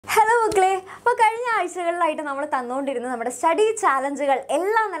ആഴ്ചകളിലായിട്ട് നമ്മൾ തന്നുകൊണ്ടിരുന്ന നമ്മുടെ സ്റ്റഡി ചാലഞ്ചുകൾ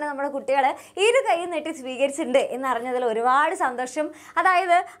എല്ലാം തന്നെ നമ്മുടെ കുട്ടികൾ ഇരു കൈയും നീട്ടി സ്വീകരിച്ചിട്ടുണ്ട് എന്നറിഞ്ഞതിൽ ഒരുപാട് സന്തോഷം.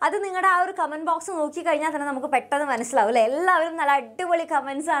 അതായത് അത് നിങ്ങളുടെ ആ ഒരു കമൻറ്റ് ബോക്സ് നോക്കിക്കഴിഞ്ഞാൽ തന്നെ നമുക്ക് പെട്ടെന്ന് മനസ്സിലാവും അല്ലേ. എല്ലാവരും നല്ല അടിപൊളി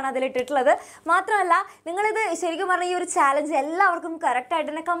കമൻസ് ആണ് അതിലിട്ടിട്ടുള്ളത്. മാത്രമല്ല നിങ്ങളിത് ശരിക്കും പറഞ്ഞാൽ ഈ ഒരു ചാലഞ്ച് എല്ലാവർക്കും കറക്റ്റായിട്ട്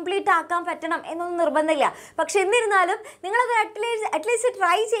തന്നെ കംപ്ലീറ്റ് ആക്കാൻ പറ്റണം എന്നൊന്നും നിർബന്ധമില്ല. പക്ഷെ എന്നിരുന്നാലും നിങ്ങളത് അറ്റ്ലീസ്റ്റ്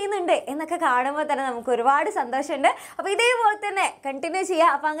ട്രൈ ചെയ്യുന്നുണ്ട് എന്നൊക്കെ കാണുമ്പോൾ തന്നെ നമുക്ക് ഒരുപാട് സന്തോഷമുണ്ട്. അപ്പോൾ ഇതേപോലെ തന്നെ കണ്ടിന്യൂ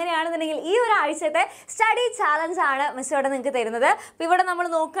ചെയ്യുക. അപ്പോൾ അങ്ങനെയാണെന്നുണ്ടെങ്കിൽ ഈ ഒരാഴ്ചത്തെ സ്റ്റഡി ചാലഞ്ച് ആണ് മിസ് ഇവിടെ നിങ്ങൾക്ക് തരുന്നത്. അപ്പോൾ ഇവിടെ നമ്മൾ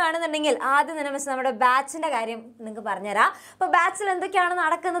നോക്കുകയാണെന്നുണ്ടെങ്കിൽ ആദ്യം തന്നെ മിസ് നമ്മുടെ ബാച്ചിൻ്റെ കാര്യം നിങ്ങൾക്ക് പറഞ്ഞുതരാം. അപ്പോൾ ബാച്ചിൽ എന്തൊക്കെയാണ്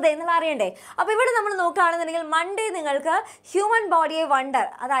നടക്കുന്നത് എന്നുള്ള അറിയണ്ടേ. അപ്പോൾ ഇവിടെ നമ്മൾ നോക്കുകയാണെന്നുണ്ടെങ്കിൽ മൺഡേ നിങ്ങൾക്ക് ഹ്യൂമൻ ബോഡി എ വണ്ടർ,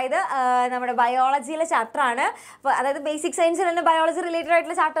 അതായത് നമ്മുടെ ബയോളജിയിലെ ചാപ്റ്ററാണ്. അപ്പോൾ അതായത് ബേസിക് സയൻസിൽ തന്നെ ബയോളജി റിലേറ്റഡ്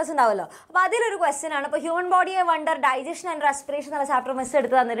ആയിട്ടുള്ള ചാപ്റ്റേഴ്സ് ഉണ്ടാവുമല്ലോ. അപ്പോൾ അതിലൊരു ക്വസ്റ്റൻ ആണ്. അപ്പോൾ human body A wonder digestion and respiration എന്നുള്ള ചാപ്റ്റർ മിസ്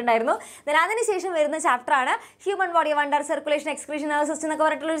എടുത്ത് തന്നിട്ടുണ്ടായിരുന്നു. ദെൻ അതിനുശേഷം വരുന്ന ചാപ്റ്ററാണ് human body wonder circulation excretion system എന്നൊക്കെ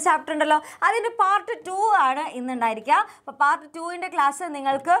പറഞ്ഞിട്ടുള്ള ഒരു ചാപ്റ്റർ ഉണ്ടല്ലോ. അതിൻ്റെ പാർട്ട് 2 ആണ് ഇന്നുണ്ടായിരിക്കുക. അപ്പോൾ പാർട്ട് 2ൻ്റെ ക്ലാസ്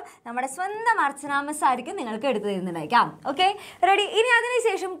നിങ്ങൾക്ക് നമ്മുടെ സ്വന്തം അർച്ചന മിസ് ആയിരിക്കും നിങ്ങൾക്ക് എടുത്തു തരുന്നുണ്ടായിരിക്കാം. Okay, ready. ഇനി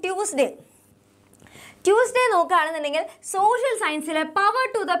അതിനുശേഷം ട്യൂസ്ഡേ നോക്കുകയാണെന്നുണ്ടെങ്കിൽ social സയൻസിലെ power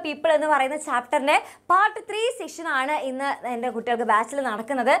to the people എന്ന് പറയുന്ന ചാപ്റ്ററിൻ്റെ പാർട്ട് 3 സെഷനാണ് ഇന്ന് എൻ്റെ കുട്ടികൾക്ക് ബാച്ചിൽ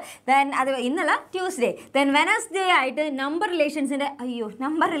നടക്കുന്നത്. ദെൻ അത് ഇന്നല്ല ട്യൂസ്ഡേ. ദെൻ വെനസ്ഡേ ആയിട്ട് നമ്പർ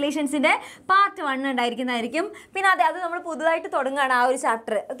റിലേഷൻസിൻ്റെ പാർട്ട് 1 ഉണ്ടായിരിക്കുന്നതായിരിക്കും. പിന്നെ അത് നമ്മൾ പുതുതായിട്ട് തുടങ്ങുകയാണ് ആ ഒരു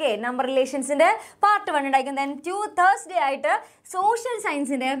ചാപ്റ്റർ. ഓക്കെ, നമ്പർ റിലേഷൻസിൻ്റെ പാർട്ട് 1 ഉണ്ടായിരിക്കും. ദെൻ തേഴ്സ്ഡേ ആയിട്ട് സോഷ്യൽ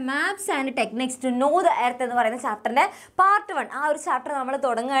സയൻസിൻ്റെ maps and techniques to know the earth എന്ന് പറയുന്ന ചാപ്റ്ററിൻ്റെ പാർട്ട് 1 ആ ഒരു ചാപ്റ്റർ നമ്മൾ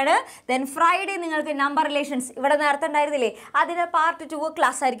തുടങ്ങുകയാണ്. ദെൻ ഫ്രൈഡേ നിങ്ങൾക്ക് നമ്പർ റിലേഷൻസ് ഇവിടെ നേരത്തെ ഉണ്ടായിരുന്നില്ലേ, അതിൻ്റെ പാർട്ട് 2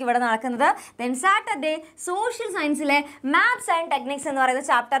 ക്ലാസ് ആയിരിക്കും ഇവിടെ നടക്കുന്നത്. Then Saturday social സയൻസിലെ maps and techniques എന്ന് പറയുന്ന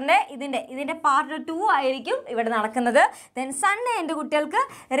ചാപ്റ്ററിൻ്റെ ഇതിൻ്റെ പാർട്ട് 2 ആയിരിക്കും ഇവിടെ നടക്കുന്നത്. ദെൻ സൺഡേ എൻ്റെ കുട്ടികൾക്ക്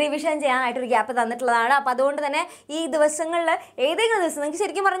റിവിഷൻ ചെയ്യാനായിട്ടൊരു ഗ്യാപ്പ് തന്നിട്ടുള്ളതാണ്. അപ്പോൾ അതുകൊണ്ട് തന്നെ ഈ ദിവസങ്ങളിൽ ഏതെങ്കിലും ദിവസം നിങ്ങൾക്ക്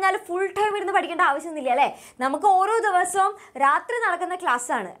ശരിക്കും പറഞ്ഞാൽ ഫുൾ ടൈം ഇരുന്ന് പഠിക്കേണ്ട ആവശ്യമൊന്നുമില്ല അല്ലേ. നമുക്ക് ഓരോ ദിവസവും രാത്രി നടക്കുന്ന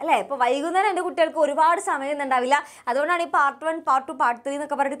ക്ലാസ്സാണ് അല്ലേ. ഇപ്പോൾ വൈകുന്നേരം എൻ്റെ കുട്ടികൾക്ക് ഒരുപാട് സമയമൊന്നും ഉണ്ടാവില്ല. അതുകൊണ്ടാണ് ഈ പാർട്ട് 1, പാർട്ട് 2, പാർട്ട് 3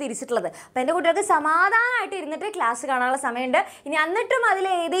 എന്നൊക്കെ പറഞ്ഞിട്ട് തിരിച്ചിട്ടുള്ളത്. അപ്പോൾ എൻ്റെ കുട്ടികൾക്ക് സമാധാനമായിട്ട് ഇരുന്നിട്ട് ക്ലാസ് കാണാനുള്ള സമയമുണ്ട്. ഇനി എന്നിട്ടും അതിൽ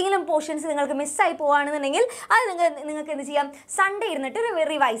ഏതെങ്കിലും പോർഷൻസ് നിങ്ങൾക്ക് മിസ്സായി പോവുകയാണെന്നുണ്ടെങ്കിൽ അത് നിങ്ങൾക്ക് എന്ത് ചെയ്യാം, സൺഡേ ഇരുന്നിട്ട്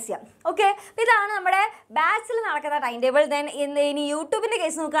റിവൈസ് ചെയ്യാം. ഓക്കെ, ഇതാണ് നമ്മുടെ ബാച്ചിൽ നടക്കുന്ന ടൈം ടേബിൾ. ദെൻ ഇനി യൂട്യൂബിൻ്റെ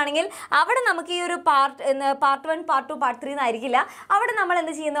കേസ് നോക്കുകയാണെങ്കിൽ അവിടെ നമുക്ക് ഈ ഒരു പാർട്ട് 1, പാർട്ട് 2, പാർട്ട് 3 എന്നായിരിക്കില്ല. അവിടെ നമ്മൾ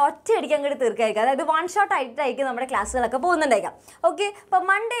എന്ത് ചെയ്യുന്നത്, ഒറ്റയടിക്ക് അങ്ങോട്ട് തീർക്കായിരിക്കും. അതായത് വൺ ഷോട്ട് ആയിട്ടായിരിക്കും നമ്മുടെ ക്ലാസ്സുകളൊക്കെ പോകുന്നുണ്ടായിരിക്കാം. ഓക്കെ, അപ്പോൾ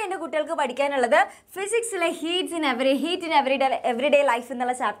മൺഡേ എൻ്റെ കുട്ടികൾക്ക് പഠിക്കാനുള്ളത് ഫിസിക്സിലെ ഹീറ്റ് ഇൻ എവറിഡേ ലൈഫ്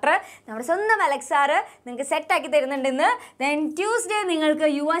എന്നുള്ള ചാപ്റ്റർ നമ്മുടെ സ്വന്തം അലക്സാറ് നിങ്ങൾക്ക് സെറ്റാക്കി തരുന്നുണ്ടെന്ന്. ദെൻ ട്യൂസ്ഡേ നിങ്ങൾക്ക്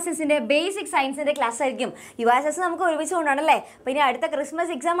USSൻ്റെ ബേസിക് സയൻസിൻ്റെ ക്ലാസ് ആയിരിക്കും. USS നമുക്ക് ഒരുമിച്ച് കൊണ്ടുപോകണമല്ലേ. അപ്പോൾ ഇനി അടുത്ത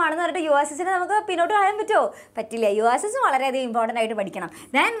ക്രിസ്മസ് എക്സാം ആണെന്ന് പറഞ്ഞിട്ട് USSനെ നമുക്ക് പിന്നോട്ട് കളയാൻ പറ്റുമോ? പറ്റില്ല. USS വളരെയധികം ഇമ്പോർട്ടൻ്റ് ആയിട്ട് പഠിക്കണം.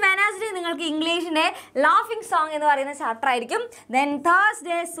 ദെൻ വെനസ്ഡേ നിങ്ങൾക്ക് ഇംഗ്ലീഷിൻ്റെ ലാഫിംഗ് സോങ് എന്ന് പറയുന്ന ചാപ്റ്റർ ആയിരിക്കും. Then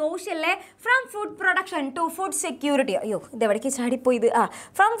Thursday സോഷ്യലിലെ from food production to food security, ഇതെവിടേക്ക് ചാടിപ്പോയി ഇത്,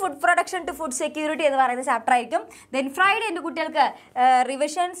 from food production to food security എന്ന് പറയുന്ന ചാപ്റ്റർ ആയിരിക്കും. ദെൻ ഫ്രൈഡേ എൻ്റെ കുട്ടികൾക്ക്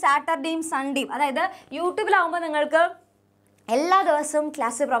റിവിഷൻ സാറ്റർഡേയും സൺഡേയും, അതായത് യൂട്യൂബിലാവുമ്പോൾ നിങ്ങൾക്ക് എല്ലാ ദിവസവും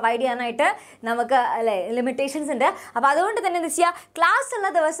ക്ലാസ് പ്രൊവൈഡ് ചെയ്യാനായിട്ട് നമുക്ക് അല്ലേ ലിമിറ്റേഷൻസ് ഉണ്ട്. അപ്പോൾ അതുകൊണ്ട് തന്നെ എന്ത് ചെയ്യുക, ക്ലാസ് ഉള്ള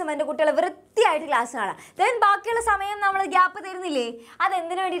ദിവസം എൻ്റെ കുട്ടികളെ വൃത്തിയായിട്ട് ക്ലാസ് കാണാം. ദെൻ ബാക്കിയുള്ള സമയം നമ്മൾ ഗ്യാപ്പ് തരുന്നില്ലേ,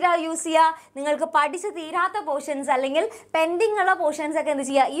 അതെന്തിനു വേണ്ടിയിട്ടാണ് യൂസ് ചെയ്യുക, നിങ്ങൾക്ക് പഠിച്ച് തീരാത്ത പോർഷൻസ് അല്ലെങ്കിൽ പെൻഡിങ് ഉള്ള പോർഷൻസ് ഒക്കെ എന്ത്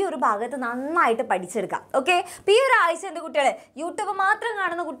ചെയ്യുക, ഈ ഒരു ഭാഗത്ത് നന്നായിട്ട് പഠിച്ചെടുക്കാം. ഓക്കെ, അപ്പോൾ ഈ ഒരാഴ്ച എൻ്റെ കുട്ടികൾ യൂട്യൂബ് മാത്രം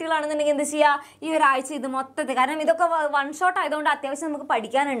കാണുന്ന കുട്ടികളാണെന്നുണ്ടെങ്കിൽ എന്ത് ചെയ്യുക, ഈ ഒരാഴ്ച ഇത് മൊത്തത്തിൽ, കാരണം ഇതൊക്കെ വൺ ഷോട്ട് ആയതുകൊണ്ട് അത്യാവശ്യം നമുക്ക്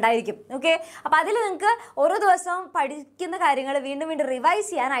പഠിക്കാനുണ്ടായിരിക്കും. ഓക്കെ, അപ്പോൾ അതിൽ നിങ്ങൾക്ക് ഓരോ ദിവസവും പഠിക്കുന്ന കാര്യങ്ങൾ വീണ്ടും റിവൈസ്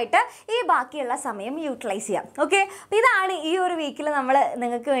ചെയ്യാനായിട്ട് ഈ ബാക്കിയുള്ള സമയം യൂട്ടിലൈസ് ചെയ്യാം. ഓക്കെ, അപ്പോൾ ഇതാണ് ഈ ഒരു വീക്കിൽ നമ്മൾ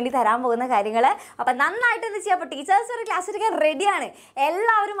നിങ്ങൾക്ക് വേണ്ടി തരാൻ പോകുന്ന കാര്യങ്ങൾ. അപ്പോൾ നന്നായിട്ട് എന്ത് ചെയ്യുക, അപ്പോൾ ടീച്ചേഴ്സ് ഒരു ക്ലാസ് എടുക്കാൻ റെഡിയാണ്.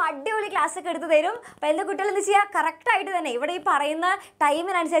 എല്ലാവരും അടിപൊളി ക്ലാസ് ഒക്കെ എടുത്ത് തരും. അപ്പോൾ എൻ്റെ കുട്ടികൾ എന്ത് ചെയ്യുക, കറക്റ്റായിട്ട് തന്നെ ഇവിടെ ഈ പറയുന്ന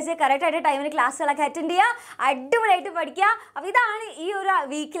ടൈമിനനുസരിച്ച് കറക്റ്റായിട്ട് ടൈമിന് ക്ലാസ്സുകളൊക്കെ അറ്റൻഡ് ചെയ്യുക, അടിപൊളിയായിട്ട് പഠിക്കുക. അപ്പോൾ ഇതാണ് ഈ ഒരു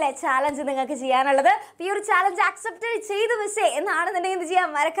വീക്കിലെ ചാലഞ്ച് നിങ്ങൾക്ക് ചെയ്യാനുള്ളത്. അപ്പോൾ ഈ ഒരു ചാലഞ്ച് അക്സെപ്റ്റ് ചെയ്ത് മിസ്സേ എന്നാണെന്നുണ്ടെങ്കിൽ എന്ത് ചെയ്യുക,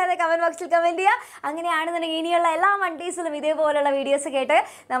 മറക്കാതെ കമൻറ്റ് ബോക്സിൽ കമൻറ്റ് ചെയ്യുക. അങ്ങനെയാണെന്നുണ്ടെങ്കിൽ ഇനിയുള്ള എല്ലാ മൺഡേയ്സിലും ഇതേപോലുള്ള വീഡിയോസ് കേട്ട്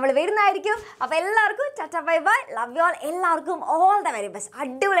നമ്മൾ വരുന്നതായിരിക്കും. അപ്പോൾ എല്ലാവർക്കും Tata bye bye, love you all. എല്ലാവർക്കും ഓൾ ദ വെരി ബെസ്റ്റ്.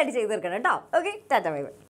 അടിപൊളിയായിട്ട് ചെയ്ത് തീർക്കണം കേട്ടോ. Okay, Tata bye bye.